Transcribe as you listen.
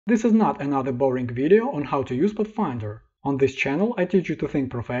This is not another boring video on how to use Pathfinder. On this channel I teach you to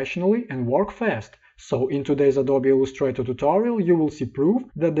think professionally and work fast, so in today's Adobe Illustrator tutorial you will see proof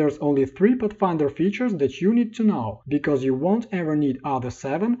that there's only 3 Pathfinder features that you need to know, because you won't ever need other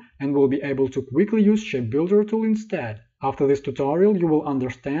 7 and will be able to quickly use Shape Builder tool instead. After this tutorial you will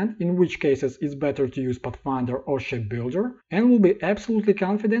understand in which cases it's better to use Pathfinder or Shape Builder, and will be absolutely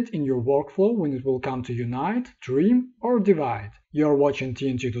confident in your workflow when it will come to unite, trim or divide. You're watching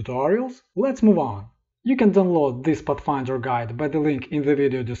TNT tutorials, let's move on. You can download this Pathfinder guide by the link in the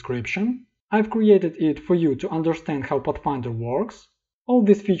video description. I've created it for you to understand how Pathfinder works. All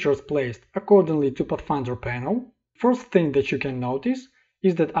these features placed accordingly to Pathfinder panel. First thing that you can notice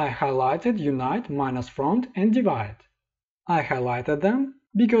is that I highlighted unite, minus front and divide. I highlighted them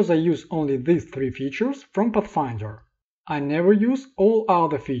because I use only these 3 features from Pathfinder. I never use all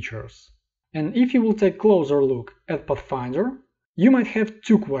other features. And if you will take a closer look at Pathfinder, you might have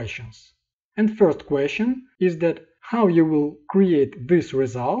 2 questions. And first question is that how you will create this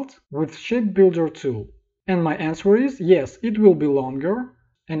result with Shape Builder tool. And my answer is yes, it will be longer,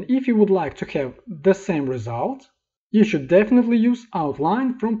 and if you would like to have the same result, you should definitely use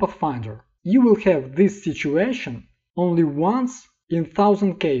outline from Pathfinder. You will have this situation only once in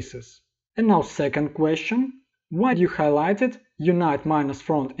 1000 cases. And now second question, why you highlighted unite, minus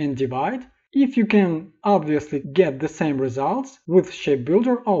front and divide if you can obviously get the same results with Shape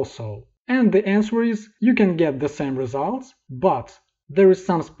Builder also? And the answer is you can get the same results, but there is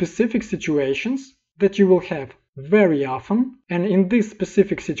some specific situations that you will have very often, and in these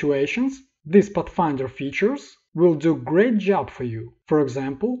specific situations these Pathfinder features will do great job for you. For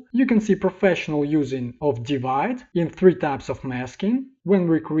example, you can see professional using of divide in 3 types of masking when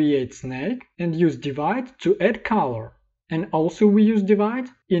we create snake and use divide to add color. And also we use divide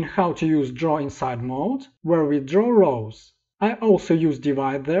in how to use draw inside mode where we draw rows. I also use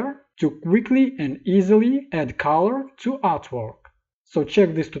divide there to quickly and easily add color to artwork. So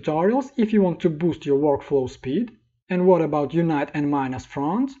check these tutorials if you want to boost your workflow speed. And what about unite and minus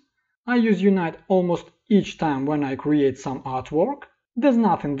front? I use unite almost each time when I create some artwork. There's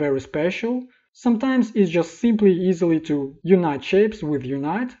nothing very special. Sometimes it's just simply easily to unite shapes with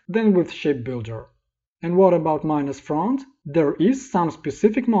unite than with Shape Builder. And what about minus front? There is some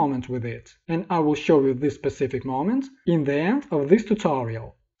specific moment with it, and I will show you this specific moment in the end of this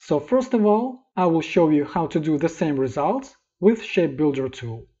tutorial. So first of all, I will show you how to do the same results with Shape Builder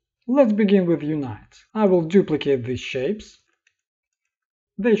tool. Let's begin with unite. I will duplicate these shapes.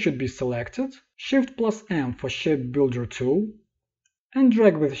 They should be selected, Shift plus M for Shape Builder tool, and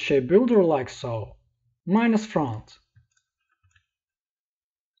drag with Shape Builder like so. Minus front.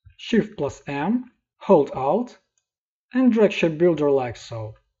 Shift plus M, hold Alt, and drag Shape Builder like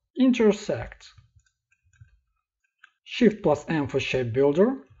so. Intersect. Shift plus M for Shape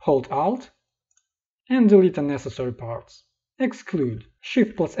Builder, hold Alt, and delete unnecessary parts. Exclude.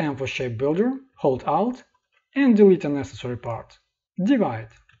 Shift plus M for Shape Builder, hold Alt, and delete unnecessary part. Divide.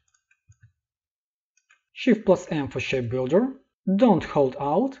 Shift plus M for Shape Builder. Don't hold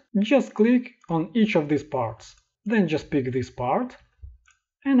Alt, just click on each of these parts. Then just pick this part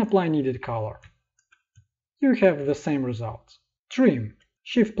and apply needed color. You have the same result. Trim.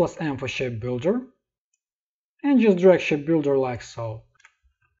 Shift plus M for Shape Builder. And just drag Shape Builder like so.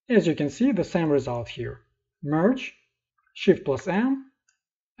 As you can see, the same result here. Merge. Shift plus M.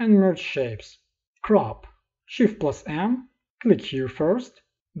 And merge shapes. Crop. Shift plus M. Click here first,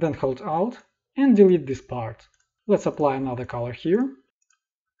 then hold Alt and delete this part. Let's apply another color here.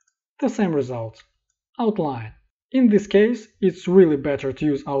 The same result. Outline. In this case, it's really better to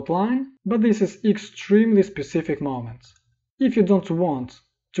use outline, but this is extremely specific moment. If you don't want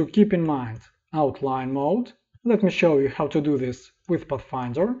to keep in mind outline mode, let me show you how to do this with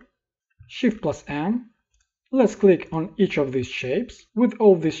Pathfinder. Shift plus M. Let's click on each of these shapes with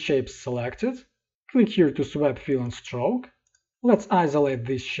all these shapes selected. Click here to swap fill and stroke. Let's isolate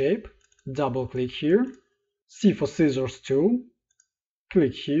this shape, double click here, C for scissors tool,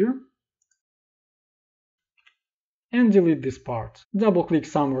 click here, and delete this part. Double click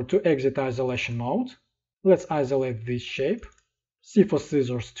somewhere to exit isolation mode. Let's isolate this shape, C for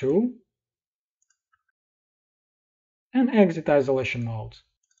scissors tool, and exit isolation mode.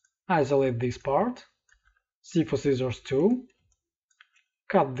 Isolate this part, C for scissors tool,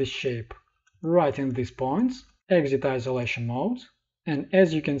 cut this shape right in these points, exit isolation mode, and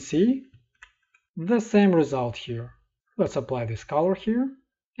as you can see, the same result here. Let's apply this color here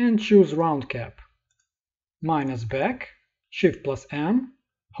and choose round cap. Minus back, Shift plus M,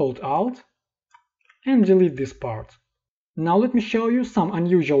 hold Alt, and delete this part. Now let me show you some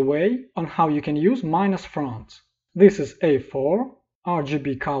unusual way on how you can use minus front. This is A4,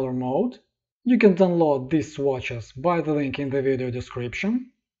 RGB color mode. You can download these swatches by the link in the video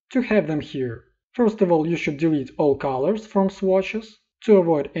description. To have them here, first of all, you should delete all colors from swatches to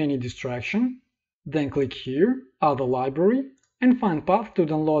avoid any distraction. Then click here, Other Library, and find path to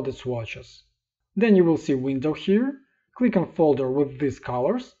download the swatches. Then you will see window here. Click on folder with these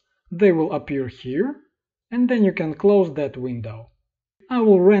colors. They will appear here, and then you can close that window. I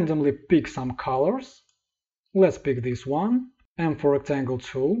will randomly pick some colors. Let's pick this one, M for rectangle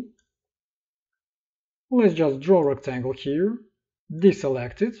tool. Let's just draw a rectangle here,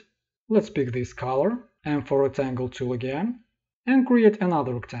 deselect it. Let's pick this color, M for rectangle tool again, and create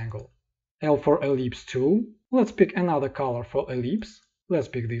another rectangle. L for ellipse tool. Let's pick another color for ellipse. Let's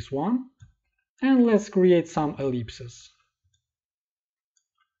pick this one, and let's create some ellipses.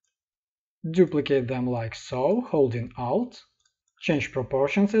 Duplicate them like so, holding Alt. Change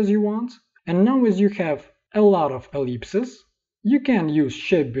proportions as you want. And now as you have a lot of ellipses, you can use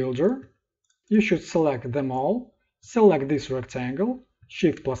Shape Builder. You should select them all, select this rectangle,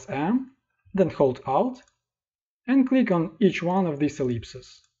 Shift plus M, then hold Alt, and click on each one of these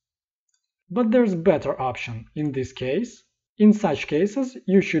ellipses. But there's a better option in this case. In such cases,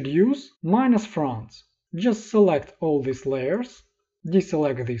 you should use -front. Just select all these layers,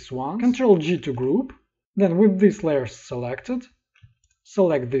 deselect this one, Ctrl-G to group, then with these layers selected,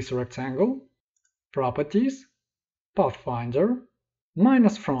 select this rectangle, Properties, Pathfinder,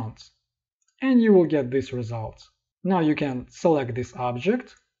 -front. And you will get this result. Now you can select this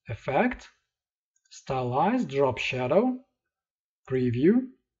object, Effect, Stylize, Drop Shadow, Preview.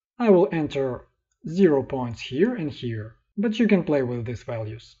 I will enter 0 points here and here, but you can play with these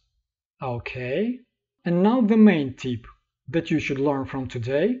values. OK. And now the main tip that you should learn from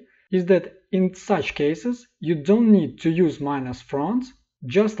today is that in such cases you don't need to use -front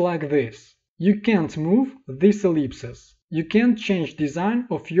just like this. You can't move these ellipses. You can't change design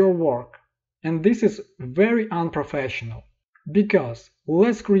of your work. And this is very unprofessional, because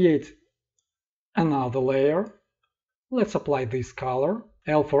let's create another layer. Let's apply this color,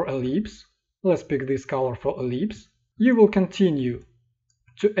 L for ellipse. Let's pick this color for ellipse. You will continue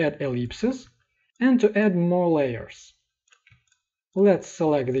to add ellipses and to add more layers. Let's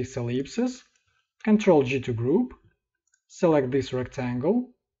select these ellipses, Ctrl-G to group, select this rectangle,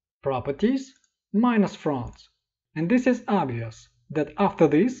 Properties, -front. And this is obvious that after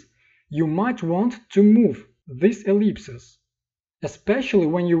this, you might want to move these ellipses, especially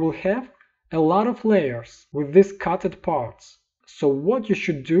when you will have a lot of layers with these cutted parts. So what you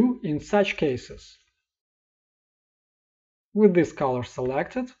should do in such cases? With this color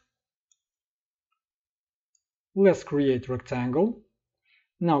selected, let's create rectangle.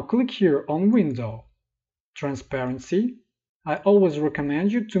 Now click here on Window, Transparency. I always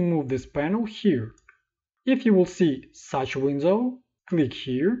recommend you to move this panel here. If you will see such window, click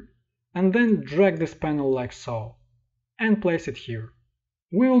here, and then drag this panel like so, and place it here.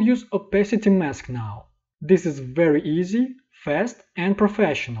 We will use opacity mask now. This is very easy, fast and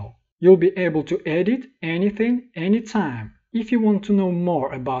professional. You'll be able to edit anything, anytime. If you want to know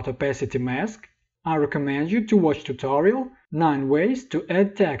more about opacity mask, I recommend you to watch tutorial 9 ways to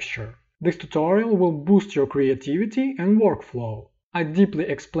add texture. This tutorial will boost your creativity and workflow. I deeply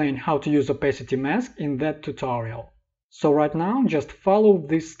explain how to use opacity mask in that tutorial. So right now, just follow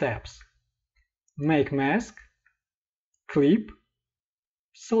these steps. Make mask, clip,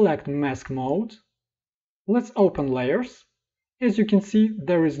 select mask mode. Let's open layers. As you can see,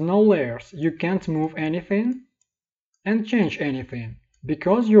 there is no layers. You can't move anything and change anything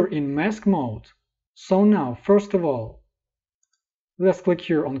because you're in mask mode. So now, first of all, let's click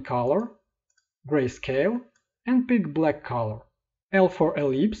here on color, grayscale, and pick black color. L for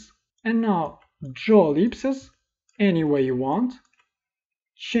ellipse, and now draw ellipses any way you want,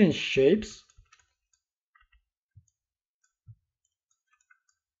 change shapes,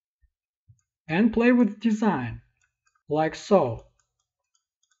 and play with design, like so.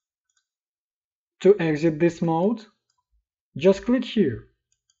 To exit this mode, just click here,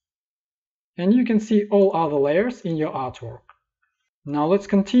 and you can see all other layers in your artwork. Now let's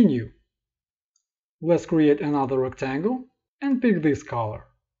continue. Let's create another rectangle and pick this color.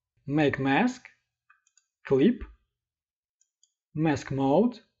 Make mask, clip, mask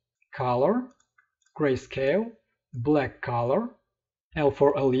mode, color, grayscale, black color, L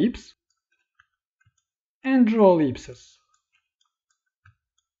for ellipse, and draw ellipses.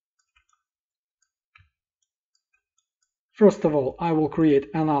 First of all, I will create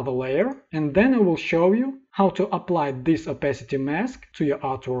another layer, and then I will show you how to apply this opacity mask to your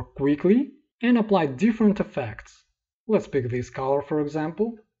artwork quickly and apply different effects. Let's pick this color, for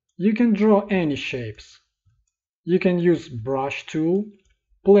example. You can draw any shapes. You can use brush tool,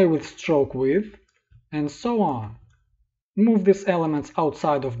 play with stroke width, and so on. Move these elements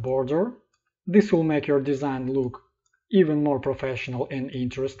outside of border. This will make your design look even more professional and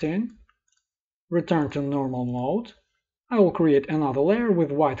interesting. Return to normal mode. I will create another layer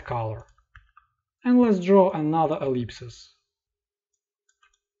with white color. And let's draw another ellipsis.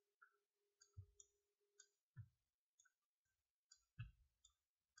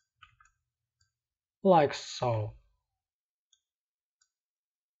 Like so.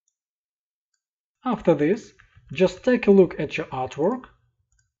 After this, just take a look at your artwork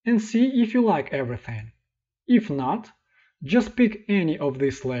and see if you like everything. If not, just pick any of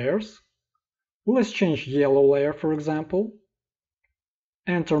these layers. Let's change yellow layer, for example.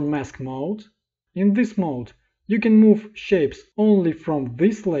 Enter mask mode. In this mode, you can move shapes only from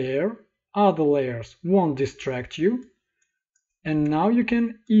this layer. Other layers won't distract you. And now you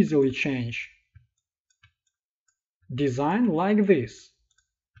can easily change design like this.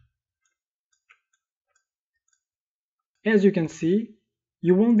 As you can see,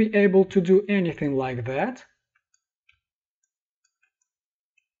 you won't be able to do anything like that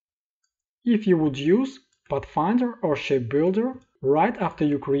if you would use Pathfinder or Shape Builder right after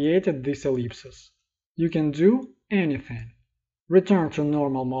you created these ellipses. You can do anything. Return to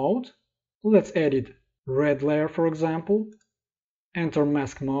normal mode. Let's edit red layer, for example. Enter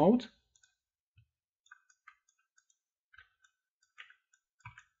mask mode.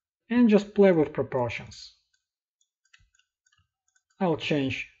 And just play with proportions. I'll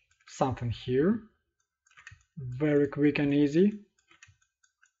change something here. Very quick and easy.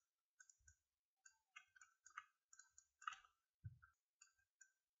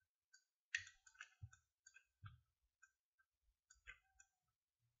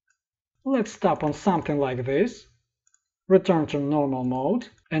 Let's tap on something like this. Return to normal mode.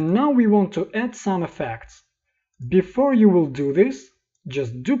 And now we want to add some effects. Before you will do this,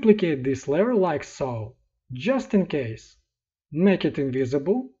 just duplicate this layer like so, just in case. Make it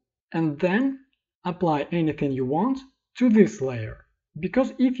invisible, and then apply anything you want to this layer.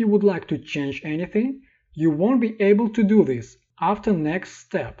 Because if you would like to change anything, you won't be able to do this after next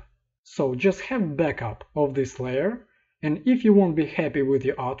step. So just have backup of this layer, and if you won't be happy with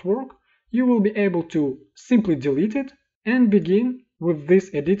your artwork, you will be able to simply delete it and begin with these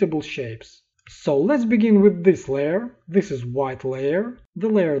editable shapes. So let's begin with this layer. This is white layer, the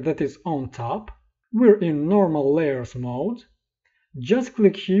layer that is on top. We're in normal layers mode. Just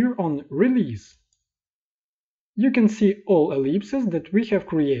click here on Release. You can see all ellipses that we have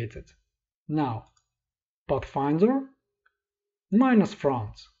created. Now, Pathfinder, minus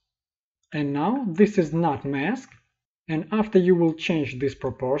front. And now this is not mask, and after you will change these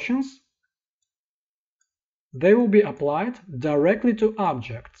proportions, they will be applied directly to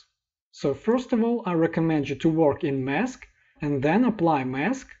objects. So first of all, I recommend you to work in mask and then apply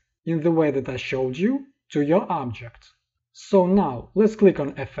mask in the way that I showed you to your object. So now let's click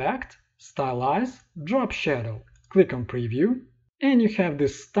on Effect, Stylize, Drop Shadow, click on Preview, and you have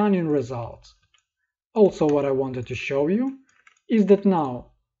this stunning result. Also, what I wanted to show you is that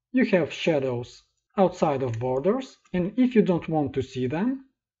now you have shadows outside of borders, and if you don't want to see them,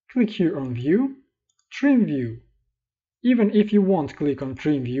 click here on View, Trim View. Even if you won't click on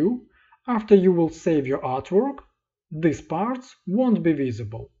Trim View, after you will save your artwork, these parts won't be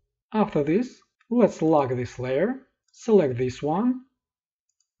visible. After this, let's lock this layer, select this one,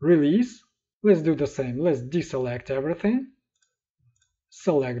 release, let's do the same, let's deselect everything,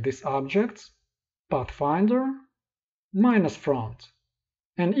 select these objects, Pathfinder, minus front.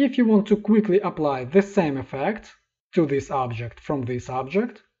 And if you want to quickly apply the same effect to this object from this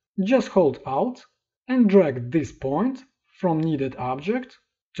object, just hold Alt and drag this point from needed object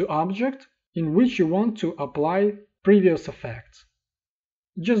to object in which you want to apply previous effects.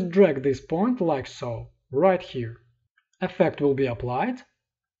 Just drag this point like so, right here. Effect will be applied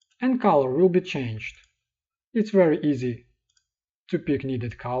and color will be changed. It's very easy to pick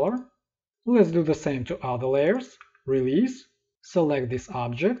needed color. Let's do the same to other layers. Release, select these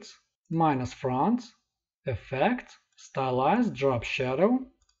objects, minus front, Effect, Stylize, Drop Shadow.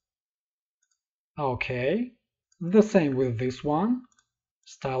 OK. The same with this one.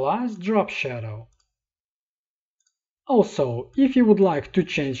 Stylize, Drop Shadow. Also, if you would like to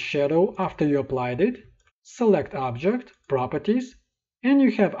change shadow after you applied it, select Object, Properties, and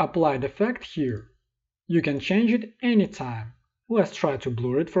you have Applied Effect here. You can change it anytime. Let's try to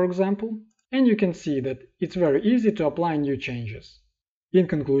blur it, for example, and you can see that it's very easy to apply new changes. In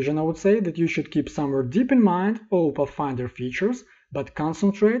conclusion, I would say that you should keep somewhere deep in mind all Pathfinder features, but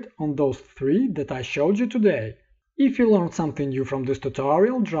concentrate on those 3 that I showed you today. If you learned something new from this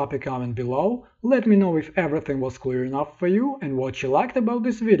tutorial, drop a comment below, let me know if everything was clear enough for you and what you liked about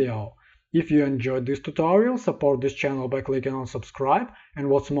this video. If you enjoyed this tutorial, support this channel by clicking on subscribe and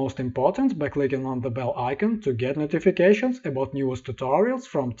what's most important, by clicking on the bell icon to get notifications about newest tutorials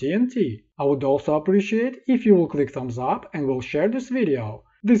from TNT. I would also appreciate if you will click thumbs up and will share this video.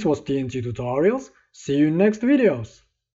 This was TNT Tutorials, see you in next videos!